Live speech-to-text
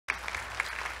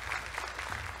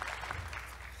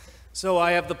So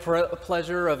I have the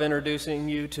pleasure of introducing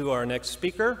you to our next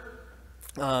speaker.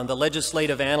 The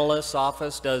Legislative Analyst's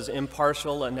Office does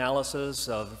impartial analysis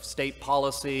of state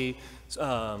policy,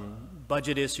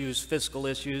 budget issues, fiscal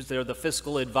issues. They're the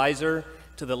fiscal advisor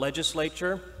to the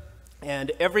legislature.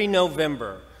 And every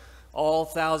November, all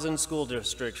 1,000 school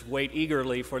districts wait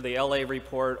eagerly for the LA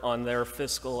report on their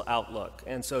fiscal outlook.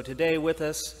 And so today with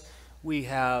us, we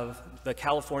have the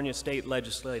California State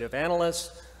Legislative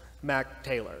Analyst, Mac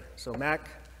Taylor. So Mac,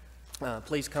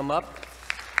 please come up.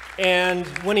 And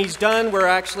when he's done, we'll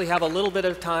actually have a little bit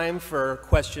of time for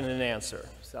question and answer.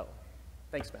 So,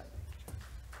 thanks, Mac.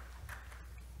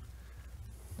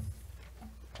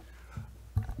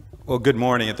 Well, good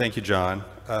morning, and thank you, John.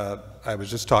 I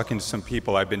was just talking to some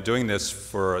people. I've been doing this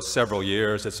for several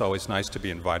years. It's always nice to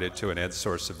be invited to an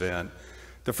EdSource event.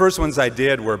 The first ones I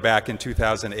did were back in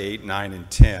 2008, 9, and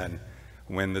 10,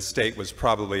 when the state was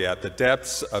probably at the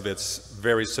depths of its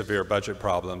very severe budget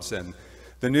problems, and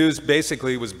the news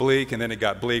basically was bleak, and then it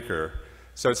got bleaker.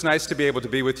 So it's nice to be able to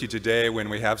be with you today when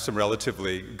we have some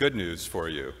relatively good news for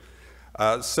you.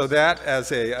 So that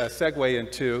as a segue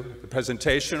into the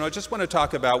presentation, I just want to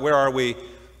talk about where are we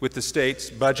with the state's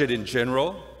budget in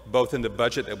general, both in the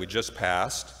budget that we just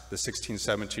passed, the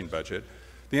 16-17 budget,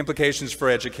 the implications for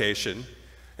education,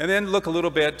 and then look a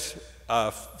little bit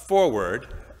forward.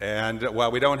 And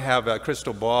while we don't have a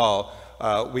crystal ball,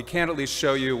 we can at least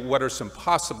show you what are some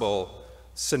possible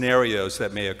scenarios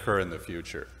that may occur in the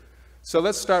future. So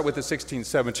let's start with the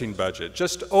 16-17 budget.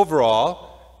 Just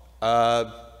overall,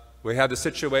 we have the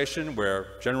situation where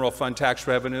general fund tax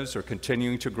revenues are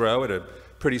continuing to grow at a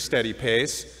pretty steady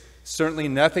pace. Certainly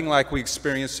nothing like we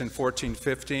experienced in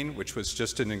 14-15, which was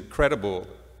just an incredible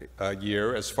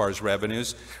year as far as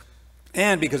revenues.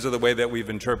 And because of the way that we've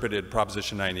interpreted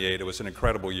Proposition 98, it was an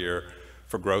incredible year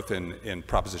for growth in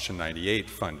Proposition 98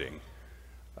 funding.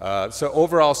 So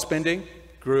overall spending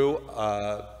grew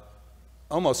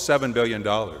almost $7 billion,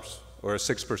 or a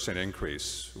 6%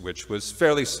 increase, which was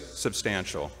fairly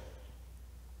substantial.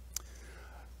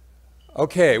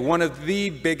 Okay, one of the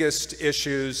biggest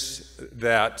issues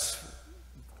that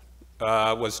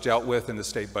was dealt with in the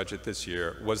state budget this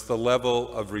year was the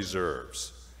level of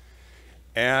reserves.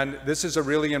 And this is a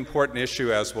really important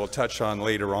issue, as we'll touch on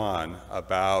later on,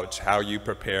 about how you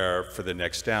prepare for the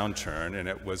next downturn, and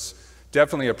it was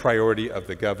definitely a priority of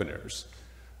the governors.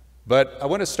 But I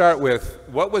want to start with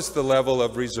what was the level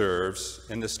of reserves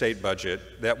in the state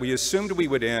budget that we assumed we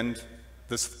would end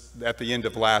at the end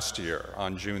of last year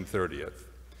on June 30th.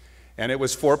 And it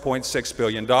was $4.6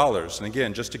 billion. And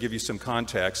again, just to give you some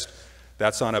context,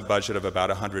 that's on a budget of about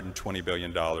 $120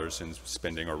 billion in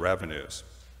spending or revenues.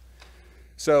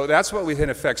 So that's what we in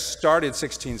effect started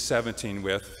 16-17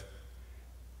 with.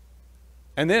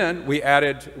 And then we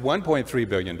added $1.3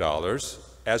 billion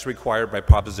as required by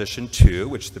Proposition 2,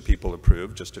 which the people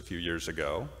approved just a few years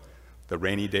ago, the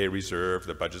rainy day reserve,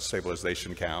 the budget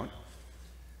stabilization account.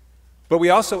 But we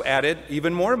also added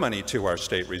even more money to our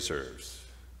state reserves.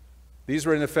 These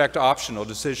were in effect optional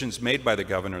decisions made by the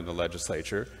governor and the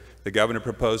legislature. The governor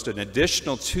proposed an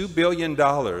additional $2 billion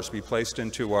be placed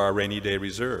into our rainy day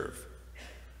reserve.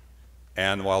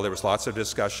 And while there was lots of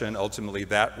discussion, ultimately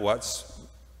that was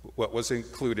what was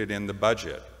included in the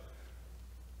budget.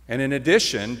 And in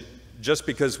addition, just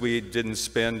because we didn't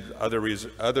spend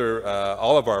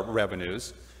all of our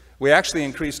revenues, we actually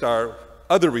increased our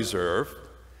other reserve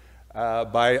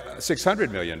by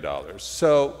 $600 million.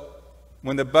 So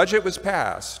when the budget was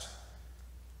passed,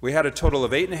 we had a total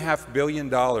of $8.5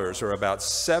 billion, or about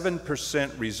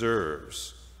 7%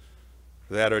 reserves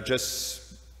that are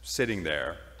just sitting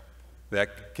there,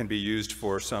 that can be used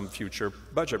for some future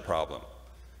budget problem.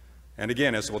 And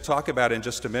again, as we'll talk about in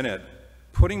just a minute,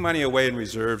 putting money away in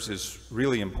reserves is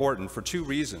really important for two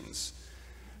reasons.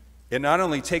 It not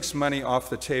only takes money off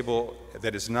the table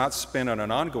that is not spent on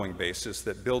an ongoing basis,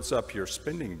 that builds up your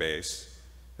spending base,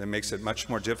 that makes it much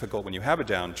more difficult when you have a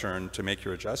downturn to make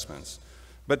your adjustments.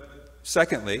 But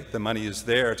secondly, the money is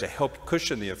there to help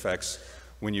cushion the effects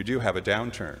when you do have a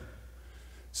downturn.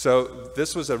 So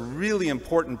this was a really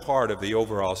important part of the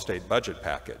overall state budget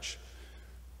package.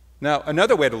 Now,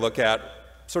 another way to look at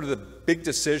sort of the big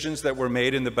decisions that were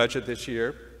made in the budget this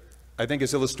year, I think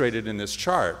is illustrated in this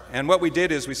chart. And what we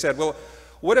did is we said, well,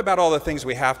 what about all the things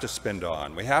we have to spend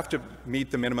on? We have to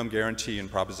meet the minimum guarantee in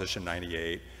Proposition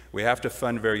 98. We have to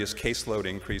fund various caseload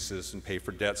increases and pay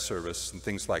for debt service and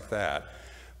things like that.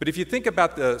 But if you think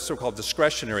about the so-called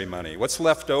discretionary money, what's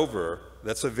left over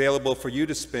that's available for you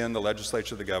to spend, the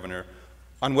legislature, the governor,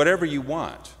 on whatever you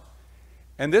want.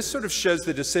 And this sort of shows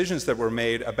the decisions that were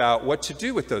made about what to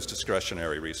do with those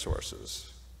discretionary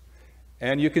resources.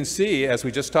 And you can see, as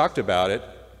we just talked about it,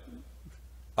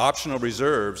 optional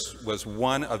reserves was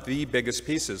one of the biggest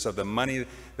pieces of the money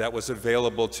that was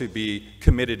available to be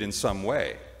committed in some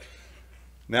way.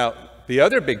 Now, the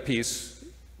other big piece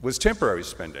was temporary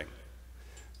spending,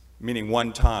 meaning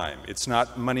one time. It's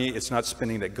not money, it's not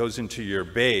spending that goes into your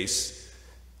base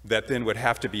that then would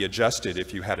have to be adjusted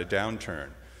if you had a downturn.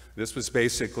 This was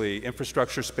basically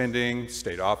infrastructure spending,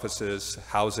 state offices,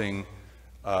 housing,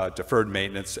 deferred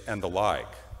maintenance, and the like.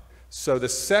 So the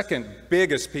second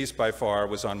biggest piece by far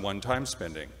was on one-time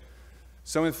spending.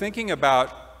 So in thinking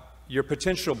about your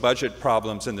potential budget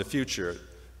problems in the future,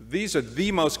 these are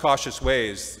the most cautious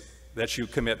ways that you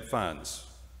commit funds.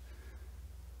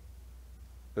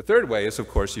 The third way is, of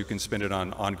course, you can spend it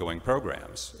on ongoing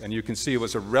programs. And you can see it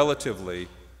was a relatively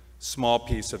small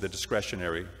piece of the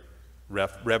discretionary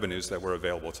revenues that were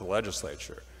available to the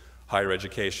legislature. Higher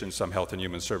education, some health and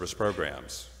human service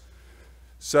programs.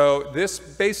 So this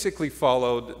basically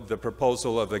followed the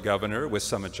proposal of the governor with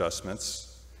some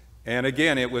adjustments. And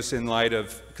again, it was in light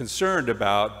of concern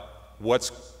about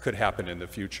what could happen in the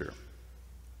future.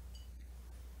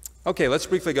 Okay, let's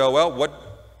briefly go, well,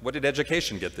 what did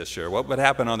education get this year? What would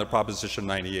happen on the Proposition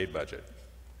 98 budget?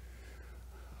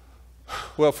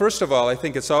 Well, first of all, I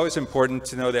think it's always important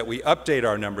to know that we update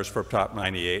our numbers for Prop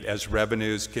 98 as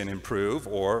revenues can improve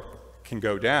or can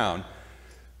go down.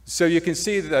 So you can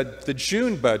see that the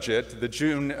June budget, the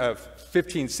June of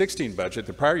 15-16 budget,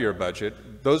 the prior year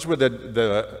budget, those were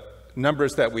the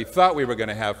numbers that we thought we were going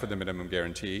to have for the minimum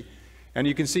guarantee. And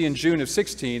you can see in June of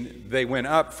 16, they went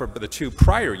up for the 2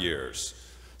 prior years.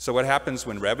 So what happens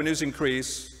when revenues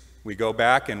increase, we go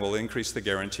back and we'll increase the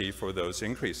guarantee for those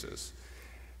increases.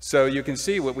 So you can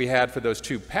see what we had for those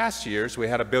 2 past years. We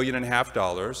had $1.5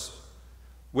 billion,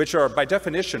 which are by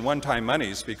definition one-time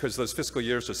monies because those fiscal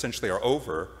years essentially are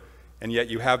over, and yet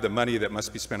you have the money that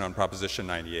must be spent on Proposition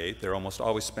 98. They're almost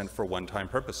always spent for one-time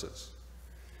purposes.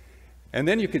 And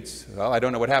then you could, well, I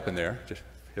don't know what happened there,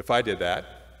 if I did that.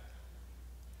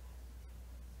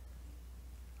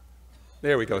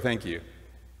 There we go, thank you.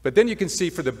 But then you can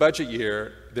see for the budget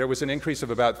year, there was an increase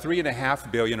of about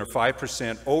 $3.5 billion or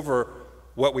 5% over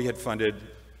what we had funded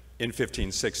in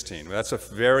 15-16. That's a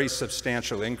very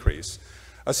substantial increase.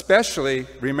 Especially,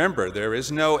 remember, there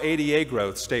is no ADA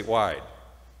growth statewide.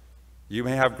 You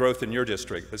may have growth in your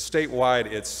district, but statewide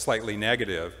it's slightly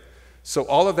negative. So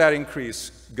all of that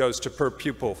increase goes to per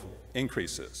pupil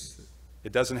increases.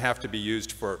 It doesn't have to be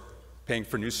used for paying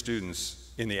for new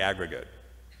students in the aggregate.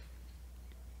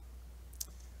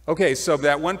 Okay, so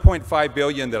that $1.5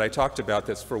 billion that I talked about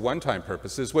that's for one-time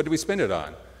purposes, what do we spend it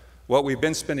on? What we've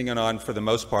been spending it on for the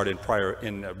most part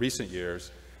in recent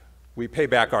years, we pay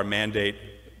back our mandate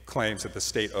claims that the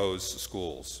state owes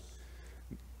schools.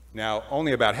 Now,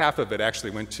 only about half of it actually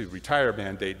went to retire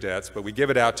mandate debts, but we give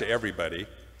it out to everybody.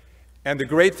 And the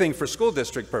great thing for school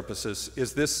district purposes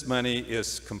is this money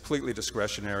is completely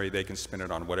discretionary. They can spend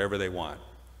it on whatever they want.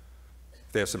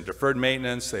 They have some deferred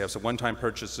maintenance, they have some one-time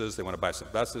purchases, they want to buy some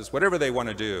buses, whatever they want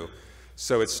to do.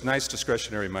 So it's nice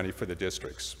discretionary money for the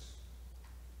districts.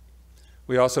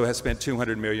 We also have spent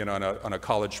 $200 million on a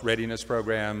college readiness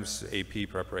programs, AP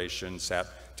preparation, SAT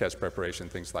test preparation,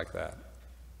 things like that.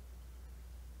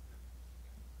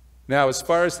 Now, as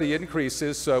far as the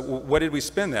increases, what did we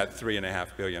spend that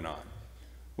 $3.5 billion on?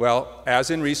 Well,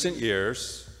 as in recent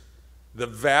years, the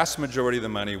vast majority of the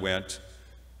money went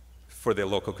for the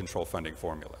local control funding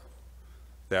formula.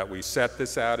 That we set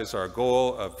this out as our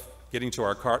goal of getting to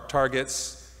our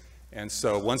targets, and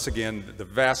so once again, the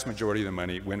vast majority of the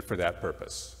money went for that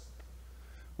purpose.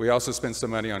 We also spent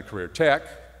some money on career tech,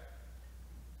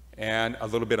 and a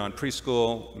little bit on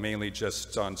preschool, mainly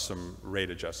just on some rate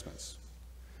adjustments.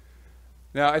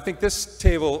 Now, I think this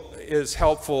table is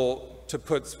helpful to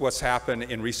put what's happened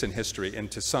in recent history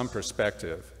into some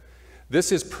perspective.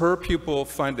 This is per pupil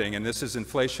funding, and this is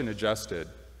inflation adjusted,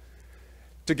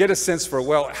 to get a sense for,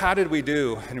 well, how did we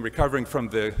do in recovering from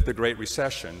the Great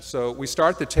Recession? So we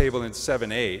start the table in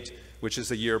 7-8, which is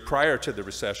the year prior to the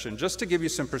recession, just to give you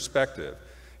some perspective.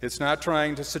 It's not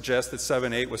trying to suggest that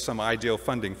 7-8 was some ideal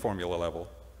funding formula level,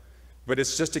 but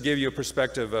it's just to give you a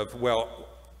perspective of, well,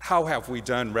 how have we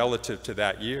done relative to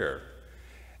that year?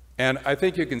 And I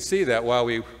think you can see that while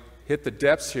we hit the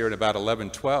depths here at about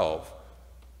 11-12,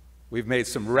 we've made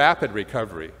some rapid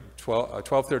recovery,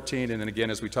 12-13, and then again,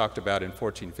 as we talked about in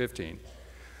 14-15.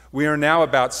 We are now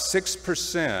about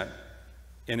 6%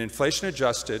 in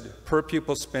inflation-adjusted per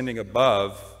pupil spending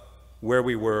above where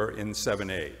we were in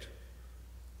 7-8.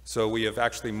 So we have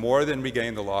actually more than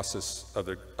regained the losses of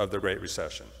the Great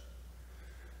Recession.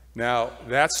 Now,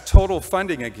 that's total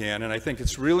funding again, and I think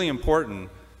it's really important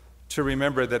to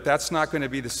remember that that's not going to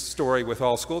be the story with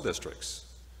all school districts,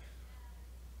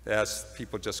 as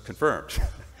people just confirmed.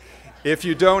 If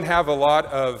you don't have a lot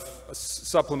of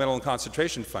supplemental and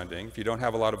concentration funding, if you don't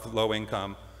have a lot of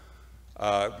low-income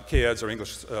kids or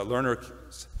English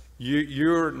learners,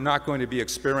 you're not going to be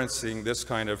experiencing this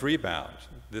kind of rebound.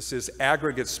 This is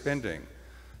aggregate spending.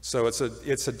 So it's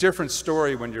a different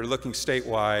story when you're looking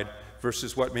statewide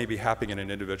versus what may be happening in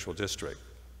an individual district.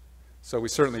 So we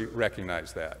certainly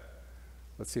recognize that.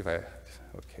 Let's see if okay,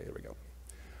 here we go.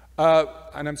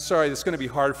 And I'm sorry, it's going to be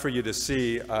hard for you to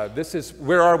see. This is,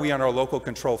 where are we on our local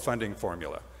control funding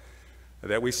formula?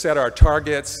 That we set our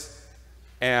targets,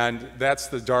 and that's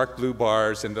the dark blue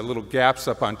bars, and the little gaps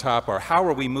up on top are how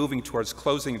are we moving towards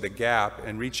closing the gap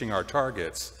and reaching our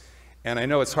targets. And I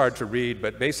know it's hard to read,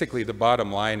 but basically the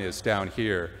bottom line is down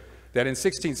here, that in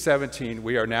 16-17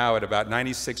 we are now at about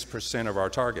 96% of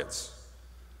our targets.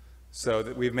 So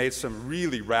that we've made some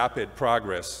really rapid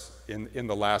progress in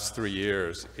the last 3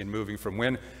 years in moving from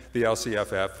when the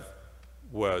LCFF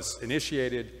was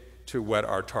initiated to what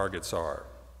our targets are.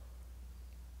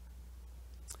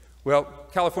 Well,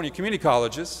 California community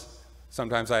colleges,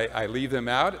 sometimes I leave them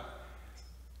out,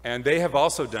 and they have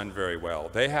also done very well.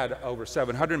 They had over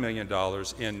 $700 million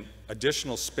in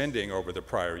additional spending over the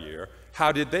prior year.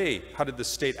 How did the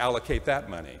state allocate that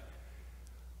money?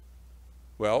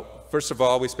 Well, first of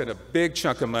all, we spent a big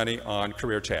chunk of money on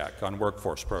career tech, on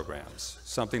workforce programs,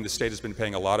 something the state has been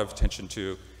paying a lot of attention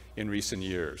to in recent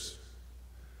years.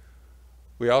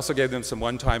 We also gave them some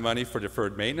one-time money for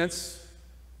deferred maintenance.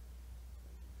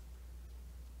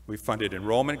 We funded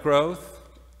enrollment growth,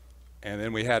 and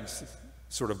then we had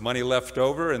sort of money left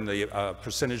over in the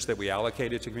percentage that we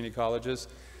allocated to community colleges.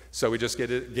 So we just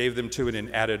gave them to it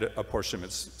and added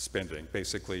apportionment spending,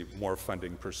 basically more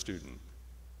funding per student.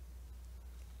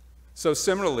 So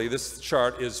similarly, this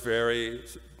chart is very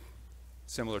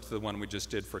similar to the one we just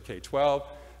did for K-12.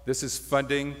 This is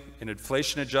funding in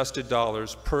inflation-adjusted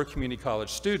dollars per community college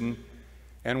student.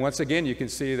 And once again, you can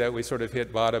see that we sort of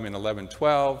hit bottom in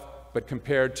 11-12, but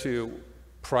compared to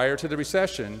prior to the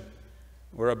recession,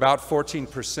 we're about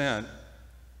 14%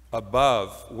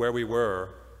 above where we were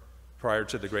prior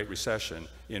to the Great Recession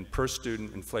in per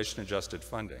student inflation-adjusted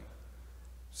funding.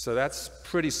 So that's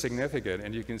pretty significant,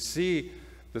 and you can see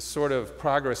the sort of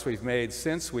progress we've made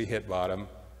since we hit bottom.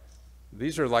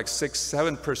 These are like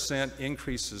 6-7%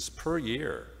 increases per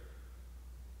year.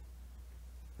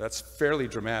 That's fairly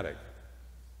dramatic.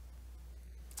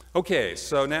 Okay,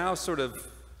 so now sort of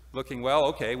looking, well,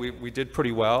 okay, we did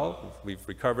pretty well. We've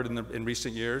recovered in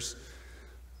recent years.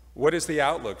 What is the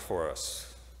outlook for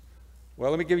us? Well,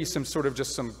 let me give you some sort of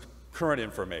just some current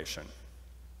information.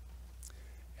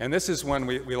 And this is one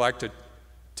we like to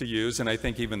use, and I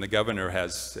think even the governor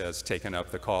has taken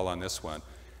up the call on this one.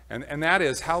 And that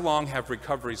is, how long have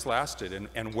recoveries lasted,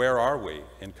 and where are we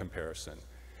in comparison?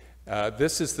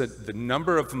 This is the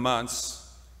number of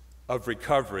months of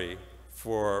recovery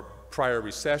for prior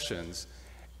recessions.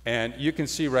 And you can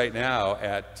see right now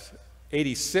at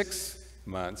 86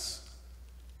 months,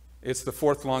 it's the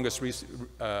fourth longest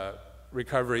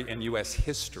recovery in US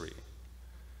history.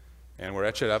 And we're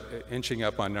inching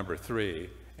up on number 3.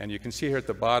 And you can see here at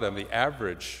the bottom, the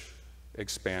average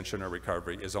expansion or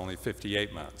recovery is only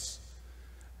 58 months.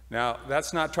 Now,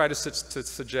 that's not trying to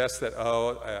suggest that,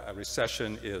 oh, a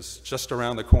recession is just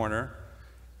around the corner.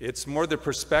 It's more the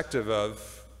perspective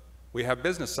of we have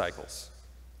business cycles.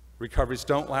 Recoveries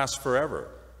don't last forever.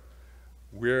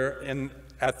 We're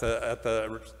at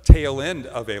the tail end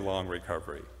of a long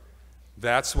recovery.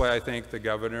 That's why I think the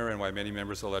governor and why many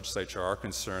members of the legislature are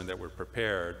concerned that we're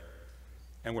prepared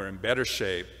and we're in better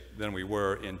shape than we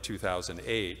were in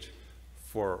 2008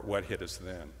 for what hit us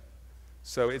then.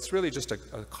 So it's really just a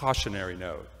cautionary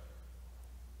note.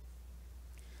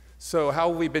 So how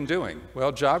have we been doing?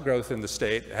 Well, job growth in the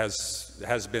state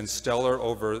has been stellar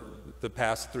over the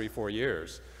past 3-4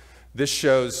 years. This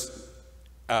shows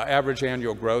average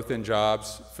annual growth in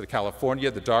jobs for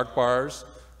California, the dark bars,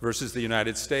 versus the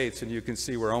United States. And you can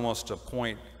see we're almost a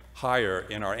point higher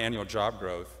in our annual job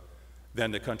growth than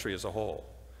the country as a whole.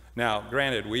 Now,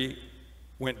 granted, we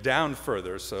went down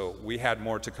further, so we had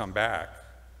more to come back.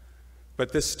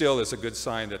 But this still is a good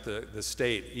sign that the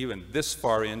state, even this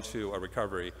far into a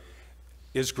recovery,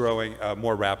 is growing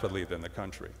more rapidly than the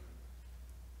country.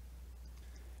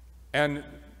 And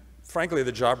frankly,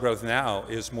 the job growth now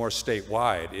is more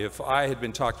statewide. If I had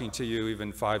been talking to you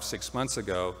even 5-6 months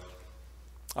ago,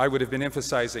 I would have been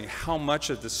emphasizing how much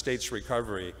of the state's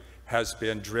recovery has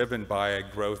been driven by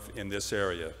growth in this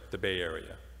area, the Bay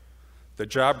Area. The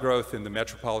job growth in the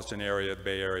metropolitan area, the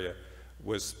Bay Area,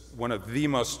 was one of the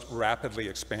most rapidly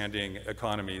expanding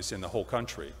economies in the whole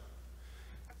country.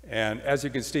 And as you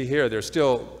can see here, there's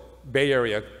still Bay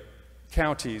Area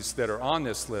counties that are on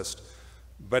this list,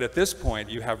 but at this point,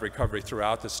 you have recovery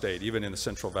throughout the state, even in the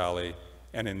Central Valley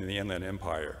and in the Inland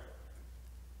Empire.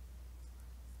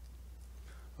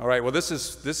 All right, well, this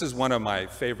is one of my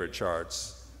favorite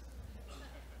charts.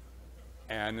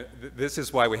 And this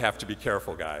is why we have to be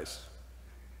careful, guys.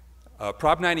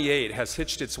 Prop 98 has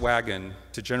hitched its wagon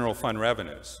to general fund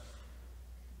revenues.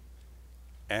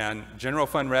 And general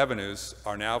fund revenues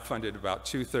are now funded about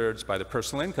 2/3 by the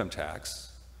personal income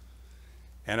tax.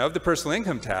 And of the personal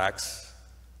income tax,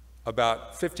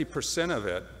 about 50% of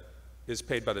it is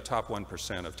paid by the top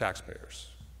 1% of taxpayers.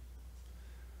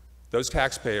 Those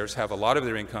taxpayers have a lot of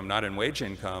their income not in wage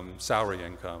income, salary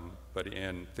income, but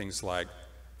in things like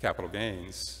capital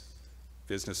gains,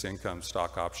 business income,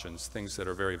 stock options, things that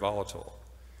are very volatile.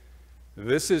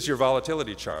 This is your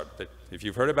volatility chart. If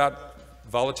you've heard about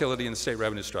volatility in the state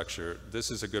revenue structure,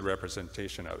 this is a good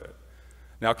representation of it.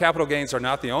 Now, capital gains are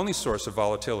not the only source of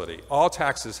volatility. All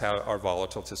taxes are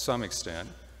volatile to some extent,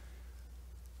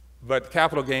 but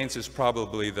capital gains is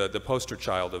probably the poster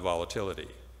child of volatility.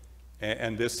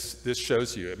 And this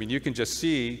shows you, I mean, you can just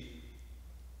see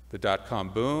the dot-com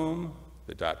boom,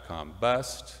 the dot-com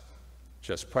bust,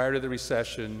 just prior to the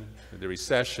recession,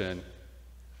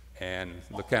 and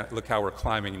look how we're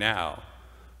climbing now.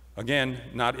 Again,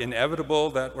 not inevitable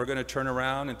that we're going to turn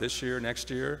around this year, next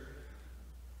year,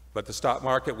 but the stock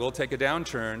market will take a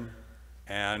downturn,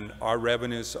 and our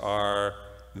revenues are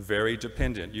very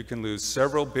dependent. You can lose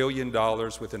several $billion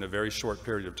within a very short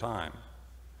period of time.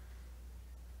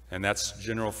 And that's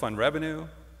general fund revenue.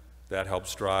 That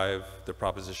helps drive the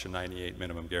Proposition 98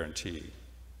 minimum guarantee.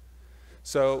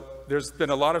 So there's been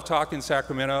a lot of talk in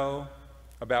Sacramento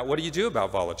about what do you do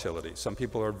about volatility. Some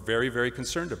people are very, very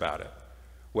concerned about it.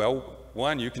 Well,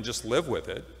 one, you can just live with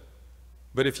it.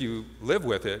 But if you live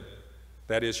with it,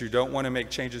 that is, you don't want to make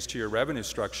changes to your revenue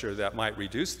structure that might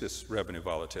reduce this revenue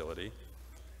volatility,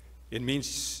 it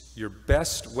means your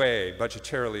best way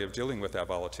budgetarily of dealing with that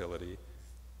volatility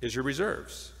is your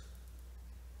reserves.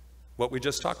 What we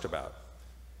just talked about.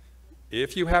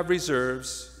 If you have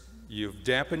reserves, you've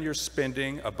dampened your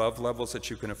spending above levels that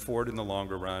you can afford in the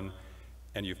longer run,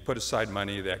 and you've put aside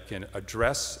money that can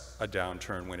address a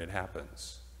downturn when it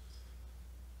happens.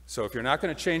 So if you're not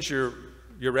going to change your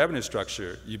revenue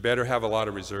structure, you better have a lot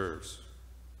of reserves.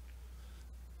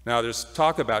 Now, there's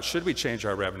talk about, should we change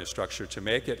our revenue structure to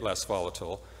make it less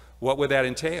volatile? What would that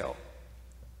entail?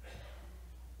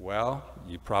 Well,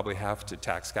 you probably have to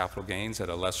tax capital gains at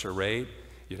a lesser rate.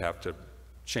 You'd have to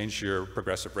change your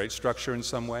progressive rate structure in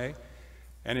some way.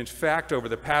 And in fact, over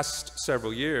the past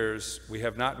several years, we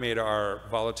have not made our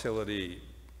volatility,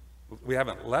 we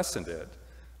haven't lessened it,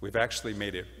 we've actually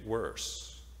made it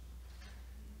worse.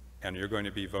 And you're going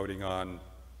to be voting on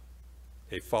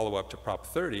a follow-up to Prop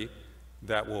 30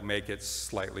 that will make it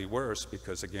slightly worse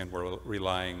because, again, we're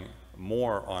relying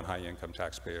more on high-income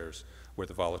taxpayers where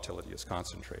the volatility is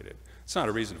concentrated. It's not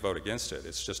a reason to vote against it,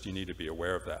 it's just you need to be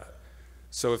aware of that.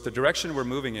 So if the direction we're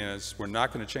moving in is we're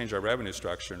not going to change our revenue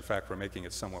structure, in fact, we're making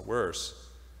it somewhat worse,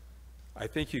 I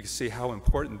think you can see how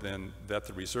important then that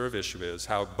the reserve issue is,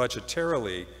 how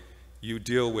budgetarily you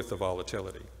deal with the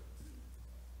volatility.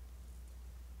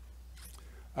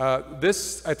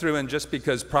 This I threw in just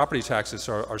because property taxes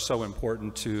are so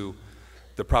important to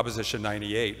the Proposition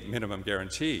 98 minimum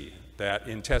guarantee, that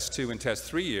in test 2 and test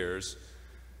 3 years,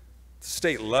 the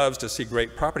state loves to see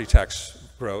great property tax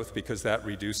growth because that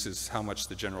reduces how much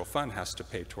the general fund has to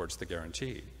pay towards the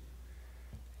guarantee.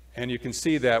 And you can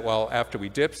see that while after we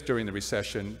dipped during the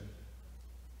recession,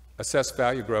 assessed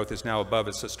value growth is now above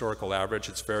its historical average.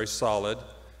 It's very solid.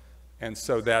 And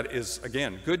so that is,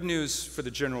 again, good news for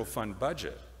the general fund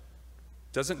budget.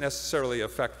 Doesn't necessarily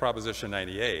affect Proposition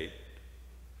 98.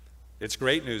 It's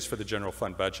great news for the general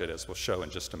fund budget, as we'll show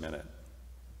in just a minute.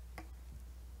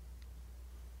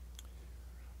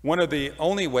 One of the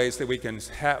only ways that we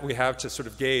have to sort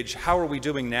of gauge how are we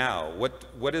doing now,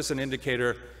 what is an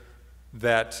indicator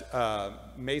that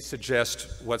may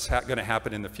suggest what's going to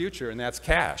happen in the future, and that's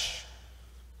cash.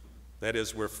 That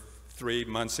is, we're 3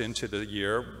 months into the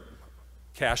year,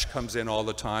 cash comes in all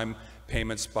the time,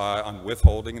 payments on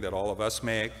withholding that all of us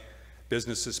make,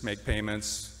 businesses make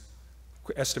payments,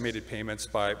 estimated payments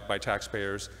by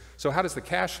taxpayers. So how does the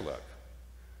cash look?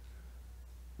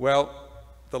 Well,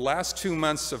 the last 2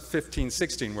 months of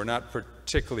 15-16 were not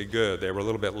particularly good. They were a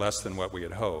little bit less than what we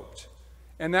had hoped.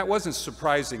 And that wasn't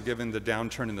surprising given the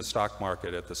downturn in the stock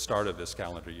market at the start of this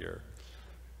calendar year.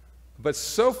 But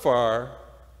so far,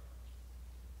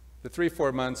 the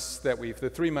 3 months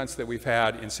that we've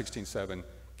had in 16-7,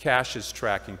 cash is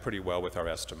tracking pretty well with our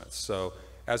estimates. So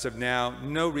as of now,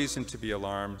 no reason to be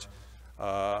alarmed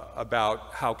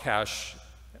about how cash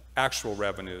actual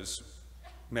revenues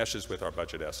meshes with our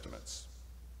budget estimates.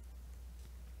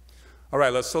 All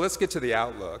right, so let's get to the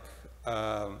outlook.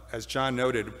 As John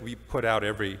noted, we put out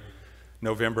every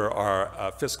November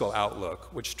our fiscal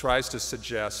outlook, which tries to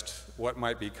suggest what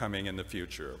might be coming in the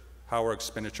future. How are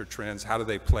expenditure trends? How do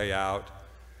they play out?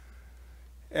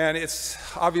 And it's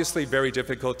obviously very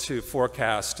difficult to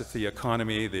forecast the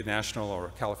economy, the national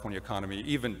or California economy,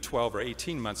 even 12 or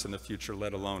 18 months in the future,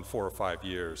 let alone 4 or 5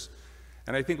 years.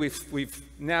 And I think we've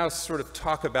now sort of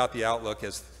talked about the outlook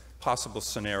as possible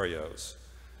scenarios.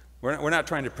 We're not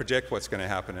trying to predict what's going to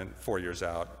happen in 4 years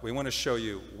out. We want to show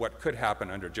you what could happen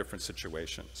under different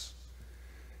situations.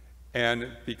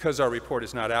 And because our report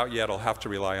is not out yet, I'll have to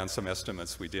rely on some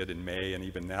estimates we did in May and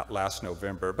even last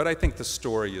November, but I think the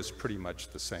story is pretty much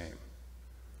the same.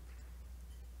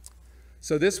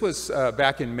 So this was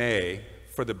back in May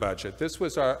for the budget. This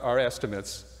was our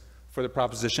estimates for the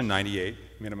Proposition 98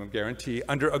 minimum guarantee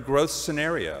under a growth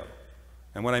scenario.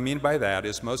 And what I mean by that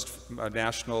is most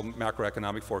national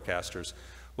macroeconomic forecasters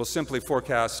will simply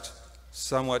forecast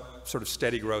somewhat sort of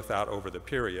steady growth out over the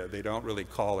period. They don't really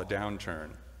call a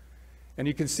downturn. And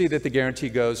you can see that the guarantee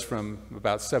goes from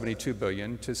about 72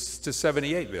 billion to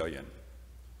 78 billion,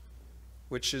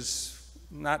 which is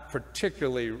not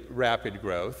particularly rapid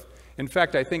growth. In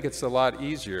fact, I think it's a lot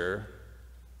easier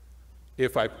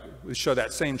if I show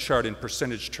that same chart in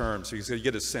percentage terms, so you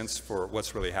get a sense for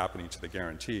what's really happening to the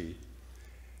guarantee.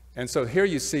 And so here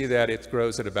you see that it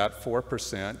grows at about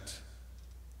 4%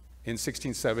 in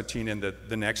 16-17 in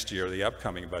the next year, the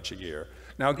upcoming budget year.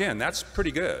 Now again, that's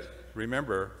pretty good.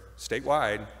 Remember,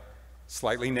 statewide,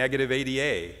 slightly negative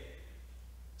ADA.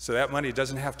 So that money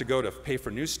doesn't have to go to pay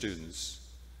for new students.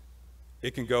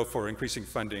 It can go for increasing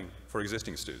funding for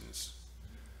existing students.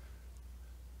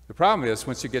 The problem is,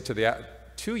 once you get to the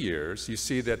 2 years, you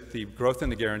see that the growth in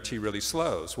the guarantee really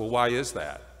slows. Well, why is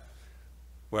that?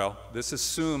 Well, this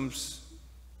assumes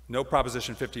no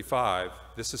Proposition 55.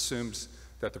 This assumes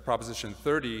that the Proposition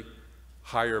 30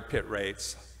 higher PIT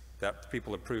rates that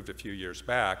people approved a few years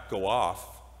back go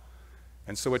off.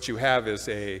 And so what you have is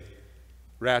a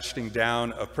ratcheting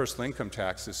down of personal income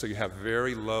taxes, so you have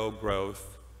very low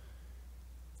growth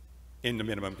in the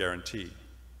minimum guarantee.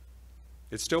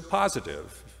 It's still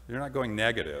positive. You're not going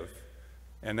negative.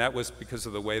 And that was because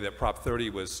of the way that Prop 30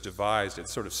 was devised. It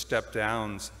sort of stepped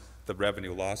down the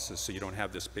revenue losses so you don't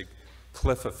have this big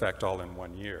cliff effect all in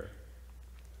 1 year.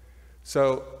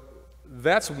 So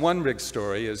that's one big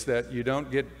story, is that you don't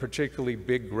get particularly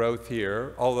big growth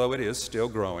here, although it is still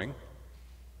growing.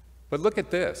 But look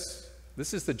at this.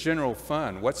 This is the general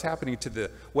fund. What's happening to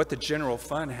what the general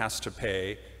fund has to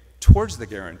pay towards the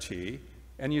guarantee,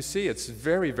 and you see it's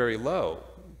very, very low.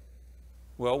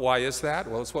 Well, why is that?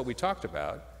 Well, it's what we talked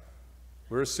about.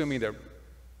 We're assuming that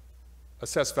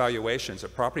assessed valuations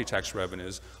of property tax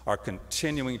revenues are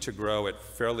continuing to grow at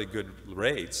fairly good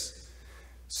rates,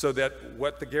 so that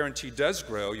what the guarantee does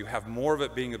grow, you have more of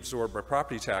it being absorbed by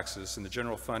property taxes, and the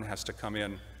general fund has to come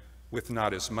in with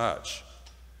not as much.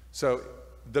 So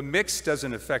the mix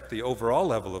doesn't affect the overall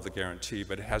level of the guarantee,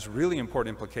 but it has really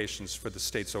important implications for the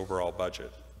state's overall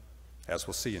budget, as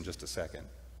we'll see in just a second.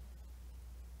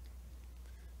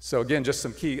 So again, just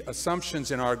some key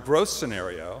assumptions in our growth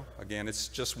scenario. Again, it's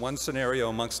just one scenario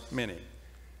amongst many.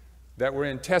 That we're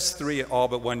in test 3 all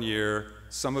but 1 year.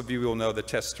 Some of you will know the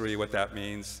test 3, what that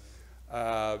means.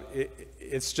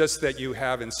 It's just that you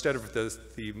have, instead of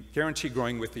the guarantee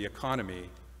growing with the economy,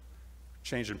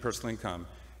 change in personal income,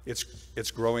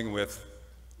 it's growing with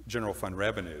general fund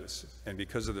revenues. And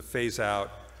because of the phase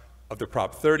out of the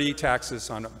Prop 30 taxes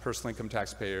on personal income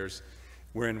taxpayers,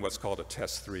 we're in what's called a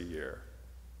test 3 year.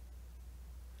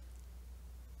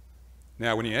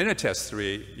 Now, when you're in a test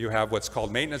 3, you have what's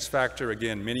called maintenance factor.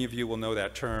 Again, many of you will know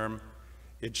that term.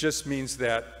 It just means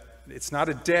that it's not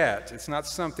a debt. It's not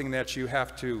something that you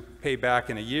have to pay back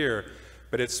in a year,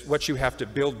 but it's what you have to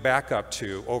build back up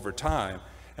to over time.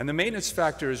 And the maintenance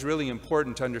factor is really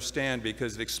important to understand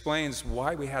because it explains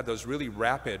why we had those really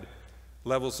rapid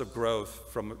levels of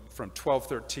growth from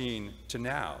 12-13 to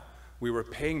now. We were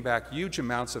paying back huge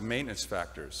amounts of maintenance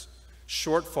factors,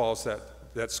 shortfalls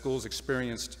that schools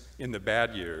experienced in the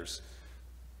bad years.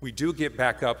 We do get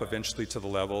back up eventually to the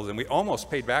levels, and we almost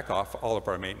paid back off all of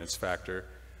our maintenance factor.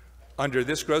 Under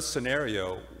this growth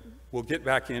scenario, we'll get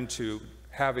back into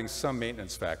having some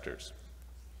maintenance factors.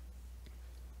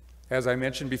 As I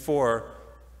mentioned before,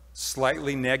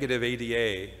 slightly negative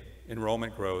ADA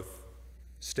enrollment growth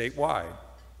statewide.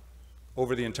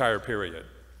 over the entire period.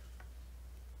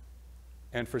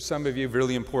 And for some of you,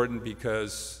 really important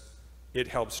because it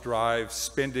helps drive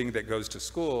spending that goes to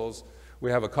schools.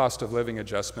 We have a cost of living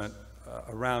adjustment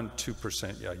around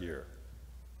 2% a year.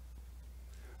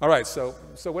 All right, so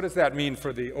what does that mean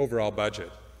for the overall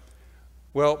budget?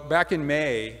 Well, back in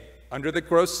May, under the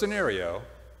growth scenario,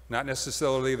 not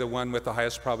necessarily the one with the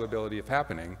highest probability of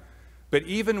happening, but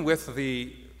even with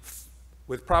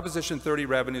Proposition 30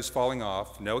 revenues falling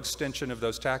off, no extension of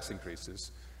those tax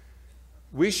increases,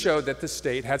 we showed that the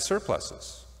state had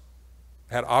surpluses,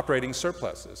 had operating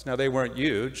surpluses. Now, they weren't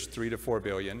huge, $3 to $4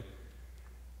 billion,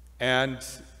 and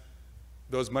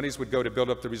those monies would go to build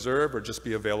up the reserve or just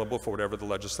be available for whatever the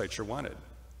legislature wanted.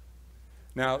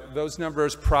 Now, those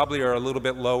numbers probably are a little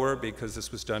bit lower because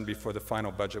this was done before the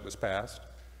final budget was passed.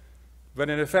 But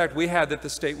in effect, we had that the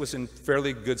state was in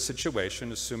fairly good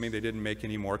situation, assuming they didn't make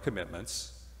any more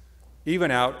commitments,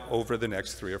 even out over the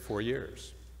next 3 or 4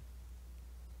 years.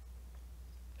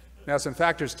 Now, some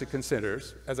factors to consider.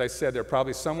 As I said, they're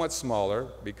probably somewhat smaller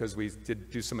because we did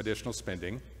do some additional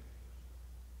spending,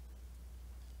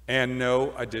 and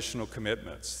no additional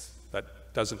commitments.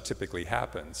 That doesn't typically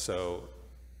happen. So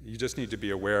you just need to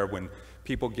be aware when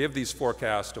people give these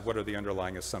forecasts of what are the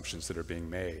underlying assumptions that are being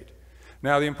made.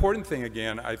 Now, the important thing,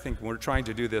 again, I think when we're trying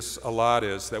to do this a lot,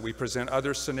 is that we present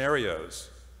other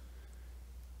scenarios.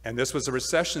 And this was a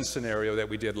recession scenario that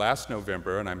we did last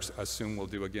November, and I assume we'll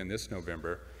do again this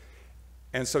November.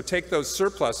 And so take those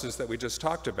surpluses that we just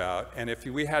talked about, and if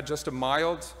we had just a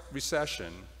mild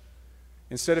recession,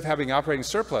 instead of having operating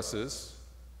surpluses,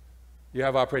 you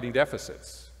have operating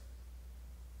deficits.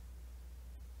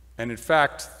 And in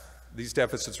fact, these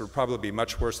deficits would probably be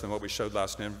much worse than what we showed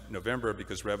last November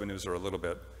because revenues are a little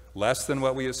bit less than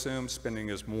what we assume, spending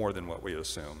is more than what we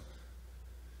assume.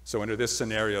 So under this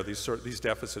scenario, these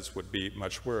deficits would be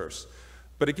much worse.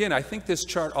 But again, I think this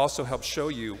chart also helps show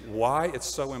you why it's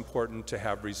so important to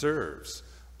have reserves.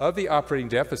 Of the operating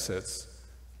deficits,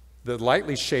 the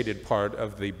lightly shaded part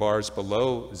of the bars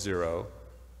below zero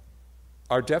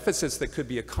are deficits that could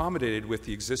be accommodated with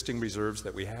the existing reserves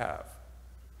that we have.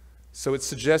 So it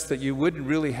suggests that you wouldn't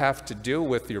really have to deal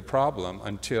with your problem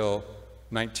until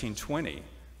 1920.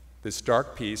 This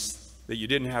dark piece, that you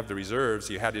didn't have the reserves,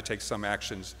 you had to take some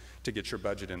actions to get your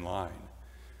budget in line.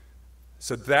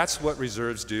 So that's what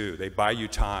reserves do. They buy you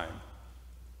time.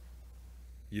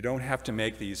 You don't have to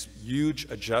make these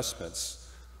huge adjustments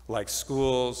like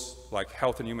schools, like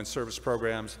health and human service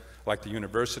programs, like the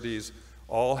universities,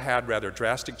 all had rather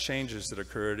drastic changes that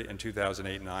occurred in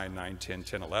 2008, 9, 9, 10,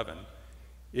 10, 11.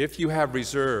 If you have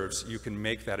reserves, you can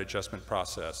make that adjustment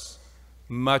process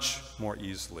much more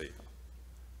easily.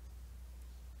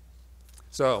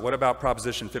 So what about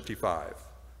Proposition 55?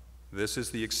 This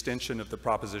is the extension of the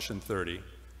Proposition 30.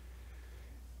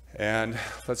 And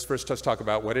let's first just talk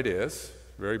about what it is,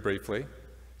 very briefly.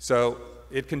 So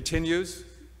it continues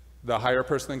the higher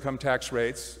personal income tax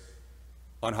rates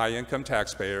on high-income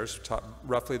taxpayers,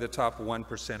 roughly the top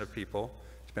 1% of people,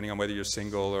 depending on whether you're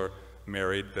single or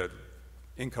married. The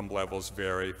income levels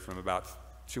vary from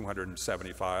about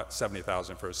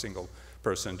 $270,000 for a single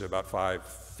person to about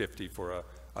 $550,000 for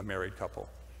a married couple.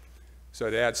 So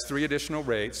it adds 3 additional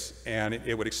rates, and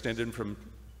it would extend them from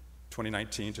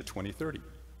 2019 to 2030.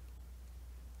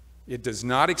 It does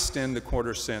not extend the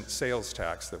quarter-cent sales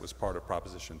tax that was part of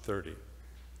Proposition 30.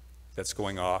 That's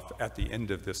going off at the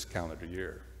end of this calendar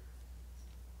year.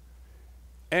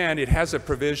 And it has a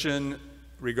provision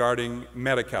regarding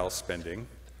Medi-Cal spending.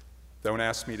 Don't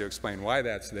ask me to explain why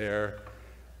that's there,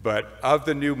 but of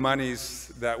the new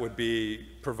monies that would be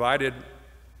provided,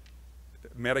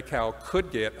 Medi-Cal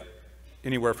could get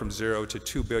anywhere from $0 to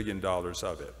 $2 billion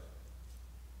of it.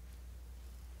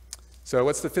 So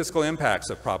what's the fiscal impacts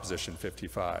of Proposition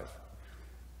 55?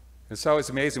 It's always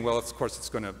amazing. Well, of course, it's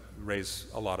going to raise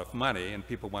a lot of money, and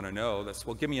people want to know,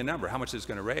 well, give me a number. How much is it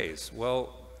going to raise?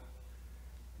 Well,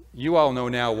 you all know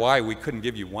now why we couldn't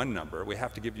give you one number. We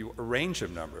have to give you a range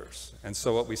of numbers. And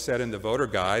so what we said in the voter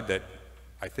guide that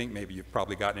I think maybe you've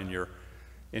probably gotten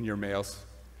in your mails,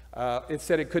 it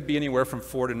said it could be anywhere from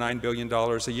 $4 to $9 billion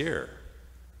a year.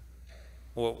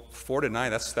 Well, 4 to 9,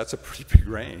 that's a pretty big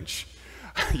range.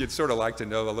 You'd sort of like to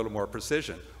know a little more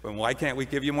precision. And why can't we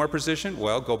give you more precision?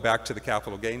 Well, go back to the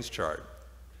capital gains chart.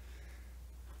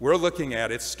 We're looking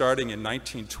at it starting in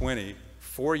 1920,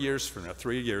 4 years from now,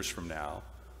 3 years from now.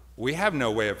 We have no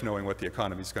way of knowing what the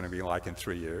economy is going to be like in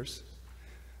 3 years.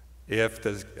 If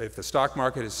the stock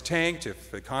market is tanked,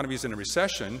 if the economy is in a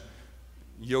recession,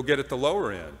 you'll get at the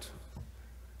lower end.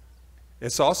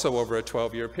 It's also over a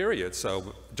 12-year period,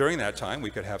 so during that time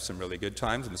we could have some really good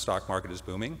times and the stock market is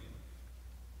booming.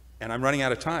 And I'm running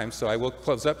out of time, so I will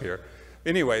close up here.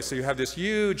 Anyway, so you have this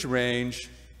huge range.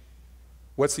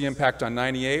 What's the impact on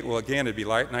 98? Well, again, it'd be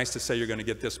nice to say you're going to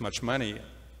get this much money.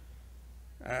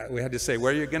 We had to say,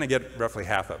 well, you're going to get roughly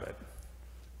half of it.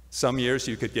 Some years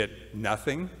you could get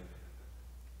nothing.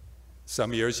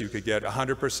 Some years you could get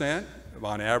 100%.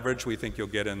 On average, we think you'll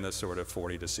get in the sort of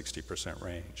 40 to 60%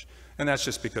 range. And that's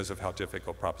just because of how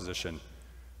difficult Proposition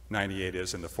 98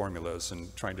 is in the formulas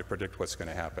and trying to predict what's going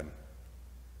to happen.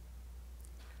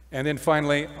 And then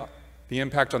finally, the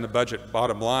impact on the budget,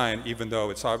 bottom line, even though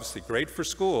it's obviously great for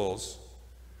schools,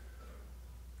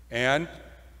 and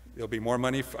there'll be more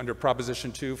money under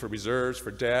Proposition 2 for reserves, for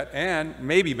debt, and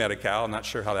maybe Medi-Cal. I'm not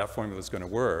sure how that formula is going to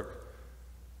work.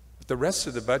 But the rest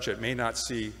of the budget may not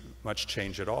see much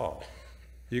change at all.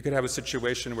 You could have a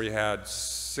situation where you had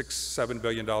 $6–7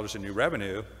 billion in new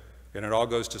revenue, and it all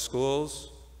goes to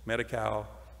schools, Medi-Cal,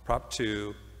 Prop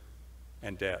 2,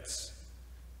 and debts.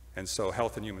 And so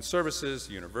health and human services,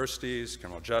 universities,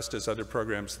 criminal justice, other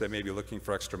programs that may be looking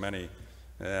for extra money,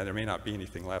 there may not be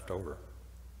anything left over.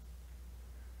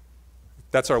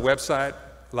 That's our website.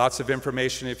 Lots of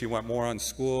information if you want more on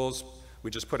schools.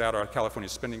 We just put out our California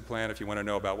spending plan. If you want to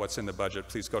know about what's in the budget,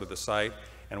 please go to the site.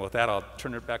 And with that, I'll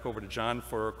turn it back over to John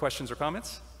for questions or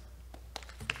comments.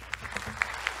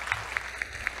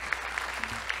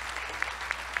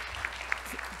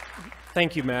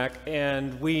 Thank you, Mac.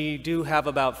 And we do have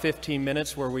about 15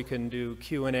 minutes where we can do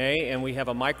Q&A, and we have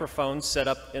a microphone set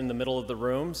up in the middle of the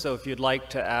room. So if you'd like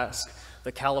to ask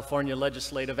the California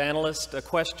legislative analyst a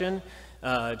question,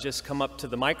 just come up to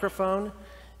the microphone,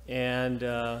 and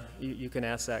you can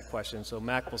ask that question. So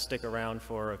Mac will stick around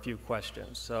for a few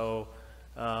questions. So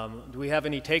do we have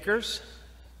any takers?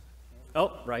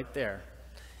 Oh, right there.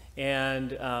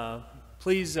 And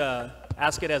please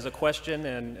ask it as a question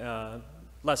and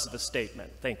less of a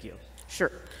statement. Thank you.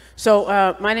 Sure.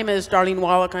 So my name is Darlene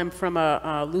Wallach. I'm from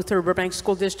Luther Burbank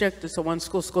School District. It's a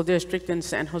one-school district in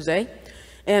San Jose.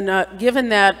 And given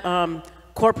that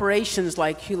corporations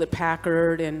like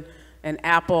Hewlett-Packard and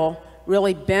Apple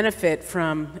really benefit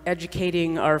from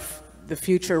educating the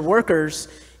future workers,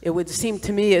 it would seem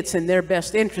to me it's in their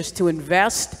best interest to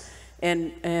invest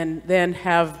and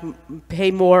then pay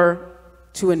more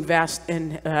to invest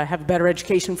and have better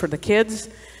education for the kids.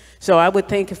 So I would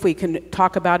think if we can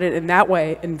talk about it in that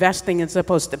way, investing as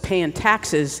opposed to paying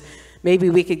taxes,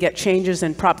 maybe we could get changes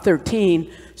in Prop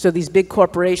 13 so these big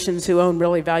corporations who own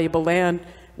really valuable land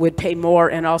would pay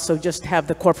more, and also just have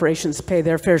the corporations pay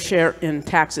their fair share in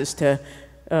taxes to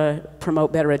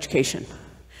promote better education.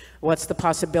 What's the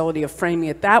possibility of framing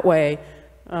it that way,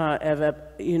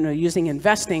 using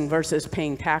investing versus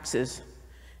paying taxes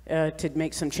to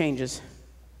make some changes?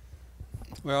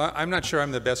 Well, I'm not sure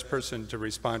I'm the best person to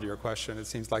respond to your question. It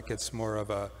seems like it's more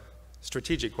of a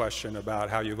strategic question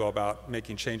about how you go about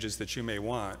making changes that you may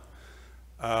want.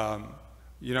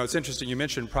 It's interesting, you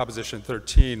mentioned Proposition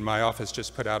 13. My office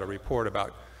just put out a report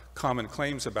about common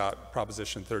claims about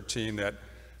Proposition 13 that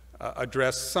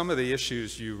address some of the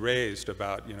issues you raised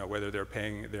about whether they're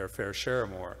paying their fair share or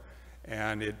more.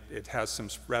 And it has some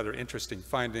rather interesting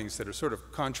findings that are sort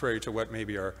of contrary to what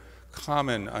maybe are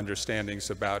common understandings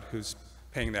about who's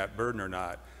paying that burden or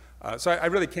not. So I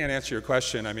really can't answer your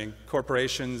question. I mean,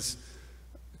 corporations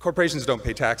don't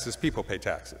pay taxes, people pay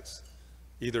taxes.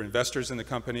 Either investors in the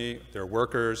company, their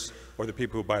workers, or the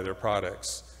people who buy their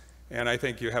products. And I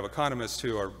think you have economists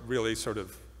who are really sort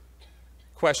of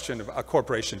question a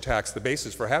corporation tax, the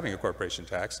basis for having a corporation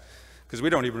tax, because we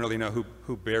don't even really know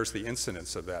who bears the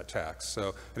incidence of that tax. So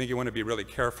I think you want to be really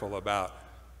careful about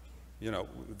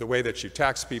the way that you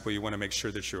tax people. You want to make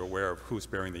sure that you're aware of who's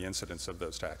bearing the incidence of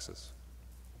those taxes.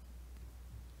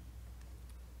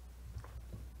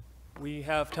 We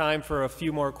have time for a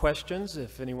few more questions.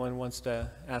 If anyone wants to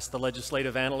ask the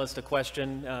legislative analyst a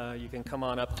question, you can come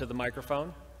on up to the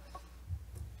microphone.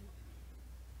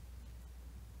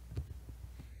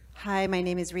 Hi, my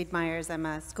name is Reed Myers. I'm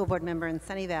a school board member in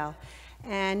Sunnyvale.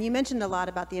 And you mentioned a lot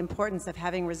about the importance of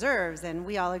having reserves, and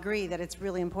we all agree that it's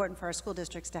really important for our school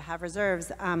districts to have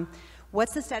reserves.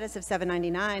 What's the status of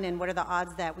 799, and what are the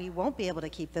odds that we won't be able to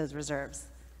keep those reserves?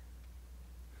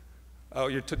 Oh,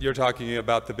 you're talking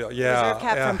about the bill, yeah. Reserve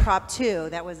cap from Prop 2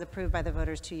 that was approved by the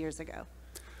voters 2 years ago.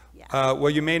 Yeah.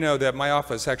 Well, you may know that my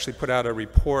office actually put out a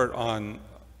report on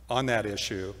that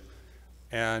issue,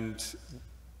 and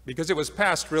because it was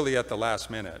passed really at the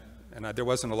last minute, and there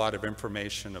wasn't a lot of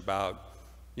information about,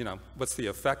 what's the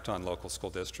effect on local school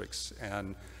districts.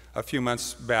 And a few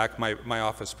months back, my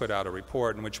office put out a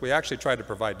report in which we actually tried to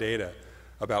provide data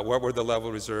about what were the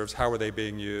level reserves, how were they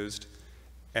being used,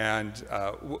 And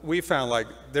we found like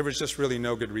there was just really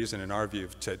no good reason in our view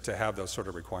to have those sort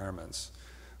of requirements.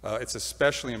 It's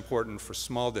especially important for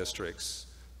small districts,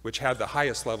 which had the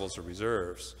highest levels of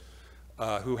reserves,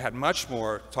 who had much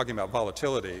more, talking about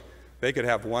volatility, they could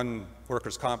have one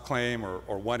workers' comp claim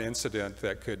or one incident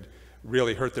that could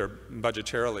really hurt their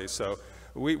budgetarily. So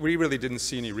we really didn't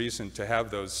see any reason to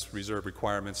have those reserve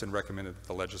requirements and recommended that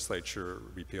the legislature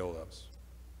repeal those.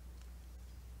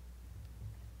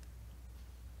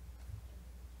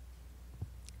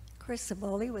 Chris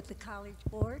Savoli with the College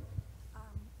Board.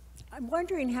 I'm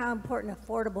wondering how important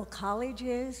affordable college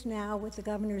is now with the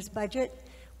governor's budget,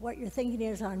 what your thinking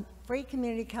is on free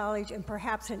community college and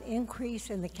perhaps an increase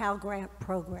in the Cal Grant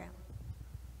program.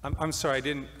 I'm sorry,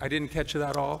 I didn't catch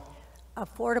that all.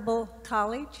 Affordable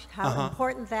college, how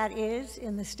important that is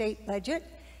in the state budget,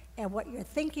 and what your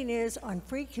thinking is on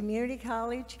free community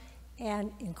college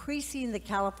and increasing the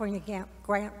California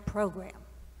Grant program.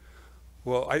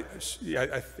 Well,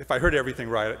 if I heard everything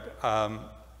right,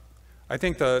 I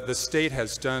think the state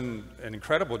has done an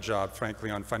incredible job,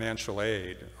 frankly, on financial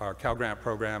aid. Our Cal Grant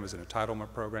program is an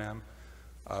entitlement program.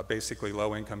 Basically,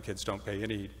 low-income kids don't pay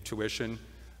any tuition.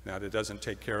 Now, that doesn't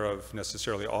take care of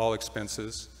necessarily all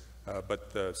expenses, but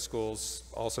the schools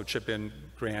also chip in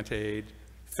grant aid,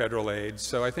 federal aid.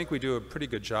 So I think we do a pretty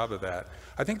good job of that.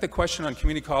 I think the question on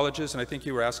community colleges, and I think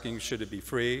you were asking, should it be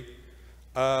free?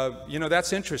 You know,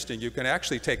 that's interesting. You can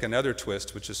actually take another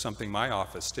twist, which is something my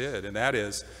office did, and that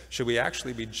is, should we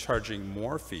actually be charging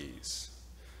more fees?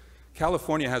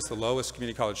 California has the lowest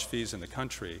community college fees in the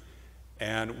country,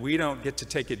 and we don't get to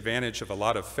take advantage of a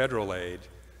lot of federal aid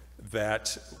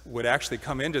that would actually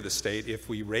come into the state if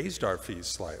we raised our fees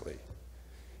slightly.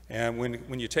 And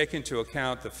when you take into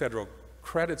account the federal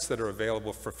credits that are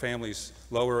available for families,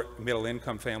 lower middle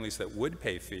income families that would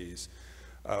pay fees,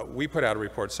 we put out a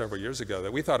report several years ago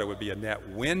that we thought it would be a net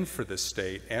win for the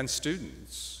state and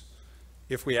students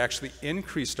if we actually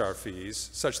increased our fees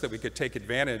such that we could take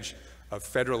advantage of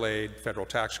federal aid, federal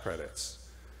tax credits.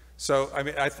 So, I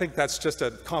mean, I think that's just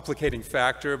a complicating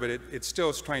factor, but it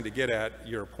still is trying to get at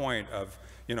your point of,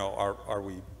 you know, are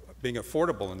we being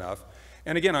affordable enough?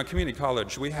 And again, on community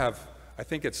college, we have, I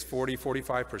think it's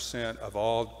 45% of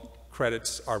all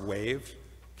credits are waived.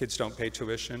 Kids don't pay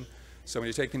tuition. So when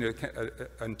you take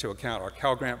into account our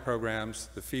Cal Grant programs,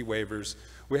 the fee waivers,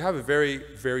 we have a very,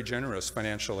 very generous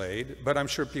financial aid, but I'm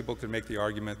sure people could make the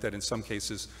argument that in some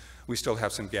cases we still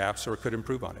have some gaps or could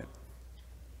improve on it.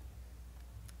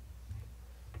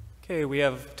 Okay, we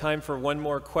have time for one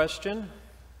more question.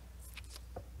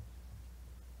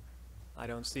 I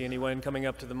don't see anyone coming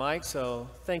up to the mic, so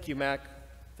thank you, Mac.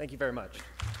 Thank you very much.